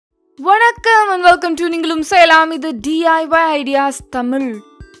வணக்கம் and welcome to நீங்களும் செய்யலாம் இது DIY ஐடியாஸ் தமிழ்.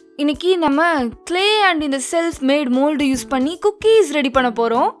 இன்னைக்கு நம்ம clay and இந்த self made mold யூஸ் பண்ணி cookies ரெடி பண்ண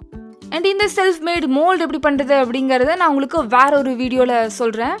போறோம். and இந்த self made mold எப்படி பண்றது அப்படிங்கறதை நான் உங்களுக்கு வேற ஒரு வீடியோல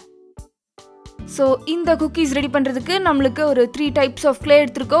சொல்றேன். So இந்த cookies ரெடி பண்றதுக்கு நமக்கு ஒரு 3 types of clay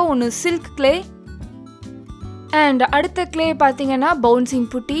எடுத்துக்கோம். ஒன்னு silk clay and அடுத்த clay பாத்தீங்கன்னா bouncing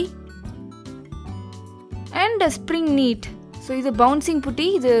putty and spring neat. So இது bouncing putty,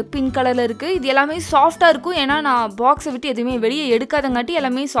 இது பிங்க் கலர்ல இருக்கு. இது எல்லாமே சாஃப்ட்டா இருக்கும். ஏனா நான் பாக்ஸை விட்டு எதுவுமே வெளியே எடுக்காதங்காட்டி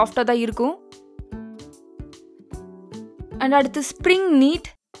எல்லாமே சாஃப்ட்டா தான் இருக்கும். and அடுத்து spring neat.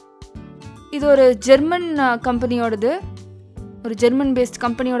 இது ஒரு ஜெர்மன் கம்பெனியோடது. ஒரு ஜெர்மன் பேஸ்ட்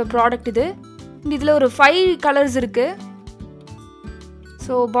கம்பெனியோட ப்ராடக்ட் இது. இதுல ஒரு 5 கலர்ஸ் இருக்கு.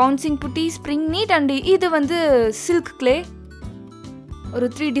 So bouncing putty, spring neat and இது வந்து silk clay. ஒரு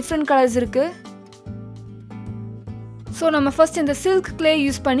 3 different colors இருக்கு. So நம்ம first இந்த silk clay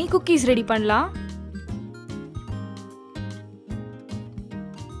யூஸ் பண்ணி cookies ரெடி பண்ணலாம்.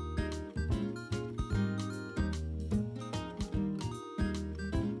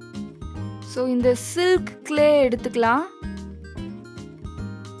 So இந்த silk clay எடுத்துக்கலாம்.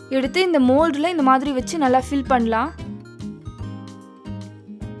 எடுத்து இந்த மோல்ட்ல இந்த மாதிரி வச்சு நல்லா ஃபில் பண்ணலாம்.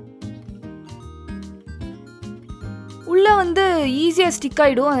 உள்ள வந்து ஈஸியா ஸ்டிக்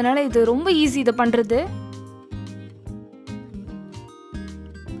ஆயிடும். அதனால இது ரொம்ப ஈஸி இத பண்றது.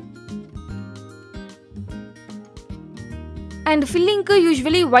 and filling க்கு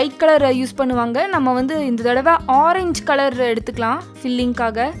usually white color யூஸ் பண்ணுவாங்க. நம்ம வந்து இந்த தடவை orange color எடுத்துக்கலாம் filling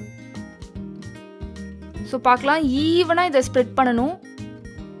காக. சோ பார்க்கலாம் ஈவனா இத ஸ்ப்ரெட் பண்ணனும்.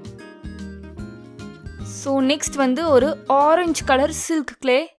 சோ நெக்ஸ்ட் வந்து ஒரு orange color silk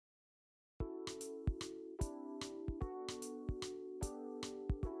clay.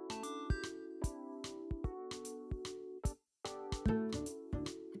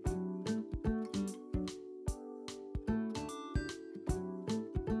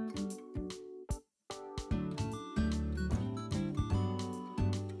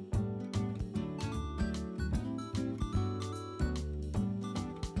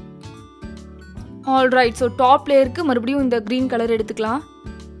 All right, so top layer க்கு மறுபடியும் இந்த green color எடுத்துக்கலாம்.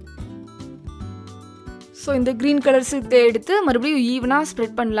 So இந்த green color silk எடுத்து மறுபடியும் ஈவனா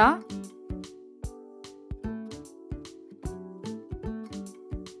ஸ்ப்ரெட் பண்ணலாம்.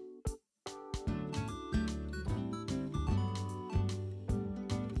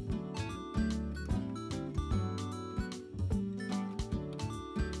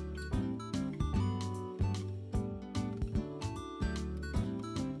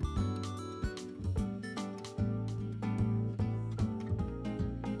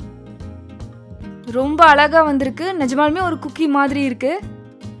 ரொம்ப அழகா வந்திருக்கு. நிஜமாலுமே ஒரு குக்கி மாதிரி இருக்கு.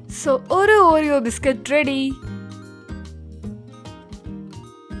 சோ ஒரு ஓரியோ பிஸ்கட் ரெடி.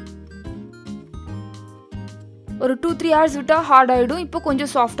 ஒரு 2-3 hours விட்டா ஹார்ட் ஆயிடும். இப்போ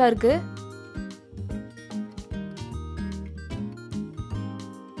கொஞ்சம் சாஃப்ட்டா இருக்கு.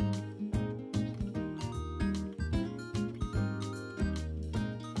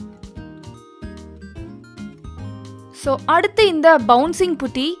 சோ அடுத்து இந்த பவுன்சிங்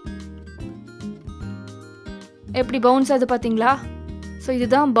புட்டி எப்படி பவுன்ஸ் ஆகுது பாத்தீங்களா? சோ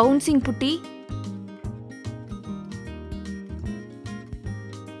இதுதான் பவுன்சிங் புட்டி.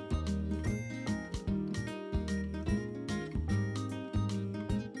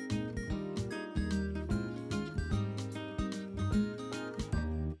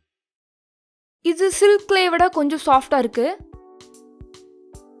 இது silk clay விட கொஞ்சம் சாஃப்ட்டா இருக்கு.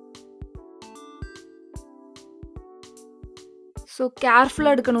 சோ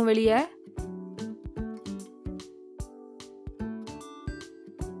கேர்ஃபுல்லா எடுக்கணும் வெளியே.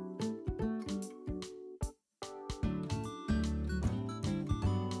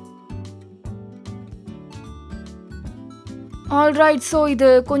 All right, so இது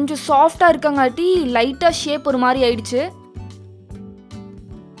கொஞ்சம் சாஃப்ட்டா இருக்கங்காட்டி லைட்டா ஷேப் ஒரு மாதிரி ஆயிடுச்சு.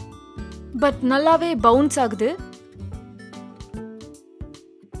 பட் நல்லாவே பவுன்ஸ் ஆகுது.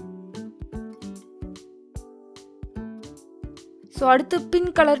 சோ அடுத்து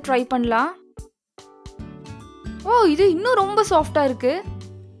பிங்க் கலர் ட்ரை பண்ணலாம். ஓ இது இன்னும் ரொம்ப சாஃப்ட்டா இருக்கு.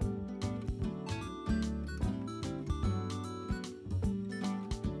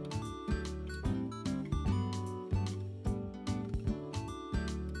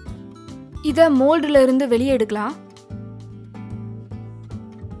 இத மோல்ட்ல இருந்து வெளியே எடுக்கலாம்.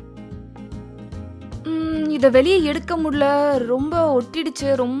 இத வெளியே எடுக்க முடியல. ரொம்ப ஒட்டிடுச்சு.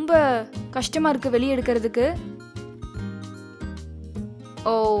 ரொம்ப கஷ்டமா இருக்கு வெளியே எடுக்கிறதுக்கு.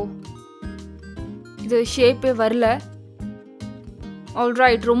 ஓ இது ஷேப்பே வரல. ஆல்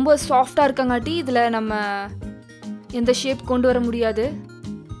ரைட், ரொம்ப சாஃப்ட்டா இருக்கங்காட்டி இதுல நம்ம எந்த ஷேப் கொண்டு வர முடியாது.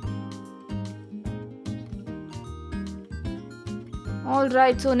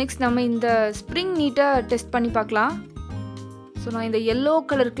 ஆல்ரைட். ஸோ நெக்ஸ்ட் நம்ம இந்த ஸ்ப்ரிங் நீட்டை டெஸ்ட் பண்ணி பார்க்கலாம். ஸோ நான் இந்த எல்லோ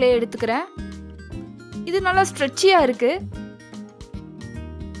கலர் கிளே எடுத்துக்கிறேன். இது நல்லா ஸ்ட்ரெச்சியாக இருக்குது,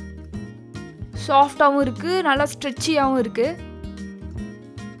 சாஃப்டாகவும் இருக்குது, நல்லா ஸ்ட்ரெச்சியாகவும் இருக்குது.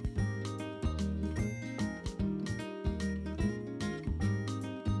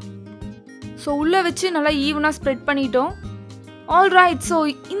 ஸோ உள்ளே வச்சு நல்லா ஈவனாக ஸ்ப்ரெட் பண்ணிட்டோம். ஆல்ரைட். ஸோ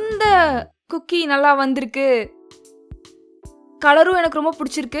இந்த குக்கி நல்லா வந்திருக்கு. கலரும் எனக்கு ரொம்ப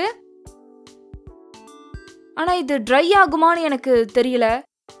பிடிச்சிருக்கு. ஆனால் இது ட்ரை ஆகுமான்னு எனக்கு தெரியல.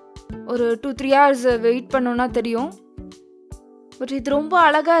 ஒரு 2-3 hours வெயிட் பண்ணோன்னா தெரியும். பட் இது ரொம்ப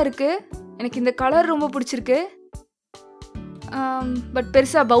அழகாக இருக்குது. எனக்கு இந்த கலர் ரொம்ப பிடிச்சிருக்கு. பட்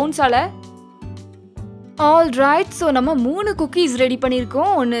பெருசாக பவுன்ஸ் ஆல. ஆல்ரைட். ஸோ நம்ம 3 குக்கீஸ் ரெடி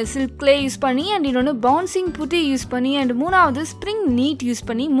பண்ணியிருக்கோம். ஒன்று சில்க் கிளே யூஸ் பண்ணி, அண்ட் இன்னொன்று பவுன்சிங் புட்டி யூஸ் பண்ணி, அண்ட் 3வது ஸ்ப்ரிங் நீட் யூஸ்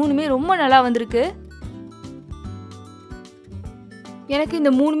பண்ணி. 3மே ரொம்ப நல்லா வந்திருக்கு. எனக்கு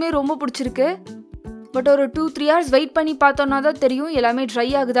இந்த 3மே ரொம்ப பிடிச்சிருக்கு. பட் ஒரு 2-3 hours வெயிட் பண்ணி பார்த்தோன்னா தான் தெரியும் எல்லாமே ட்ரை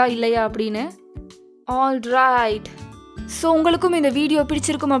ஆகுதா இல்லையா அப்படின்னு. ஆல்ரைட். ஸோ உங்களுக்கும் இந்த வீடியோ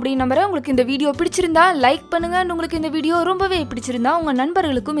பிடிச்சிருக்கும் அப்படின்னு நம்புறேன். உங்களுக்கு இந்த வீடியோ பிடிச்சிருந்தா லைக் பண்ணுங்க. உங்களுக்கு இந்த வீடியோ ரொம்பவே பிடிச்சிருந்தா உங்கள்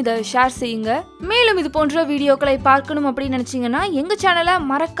நண்பர்களுக்கும் இதை ஷேர் செய்யுங்க. மேலும் இது போன்ற வீடியோக்களை பார்க்கணும் அப்படின்னு நினச்சிங்கன்னா எங்கள் சேனலை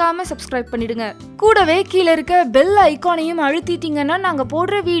மறக்காமல் சப்ஸ்கிரைப் பண்ணிடுங்க. கூடவே கீழே இருக்க பெல் ஐக்கானையும் அழுத்திட்டீங்கன்னா நாங்கள்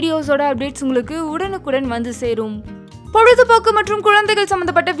போடுற வீடியோஸோட அப்டேட்ஸ் உங்களுக்கு உடனுக்குடன் வந்து சேரும். பொழுதுபோக்கு மற்றும் குழந்தைகள்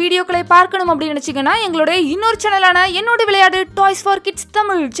சம்பந்தப்பட்ட வீடியோக்களை பார்க்கணும் அப்படின்னு நினைச்சீங்கன்னா எங்களுடைய இன்னொரு சேனலான என்னோட விளையாடு டாய்ஸ் ஃபார் கிட்ஸ்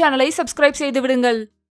தமிழ் சேனலை சப்ஸ்கிரைப் செய்து விடுங்கள்.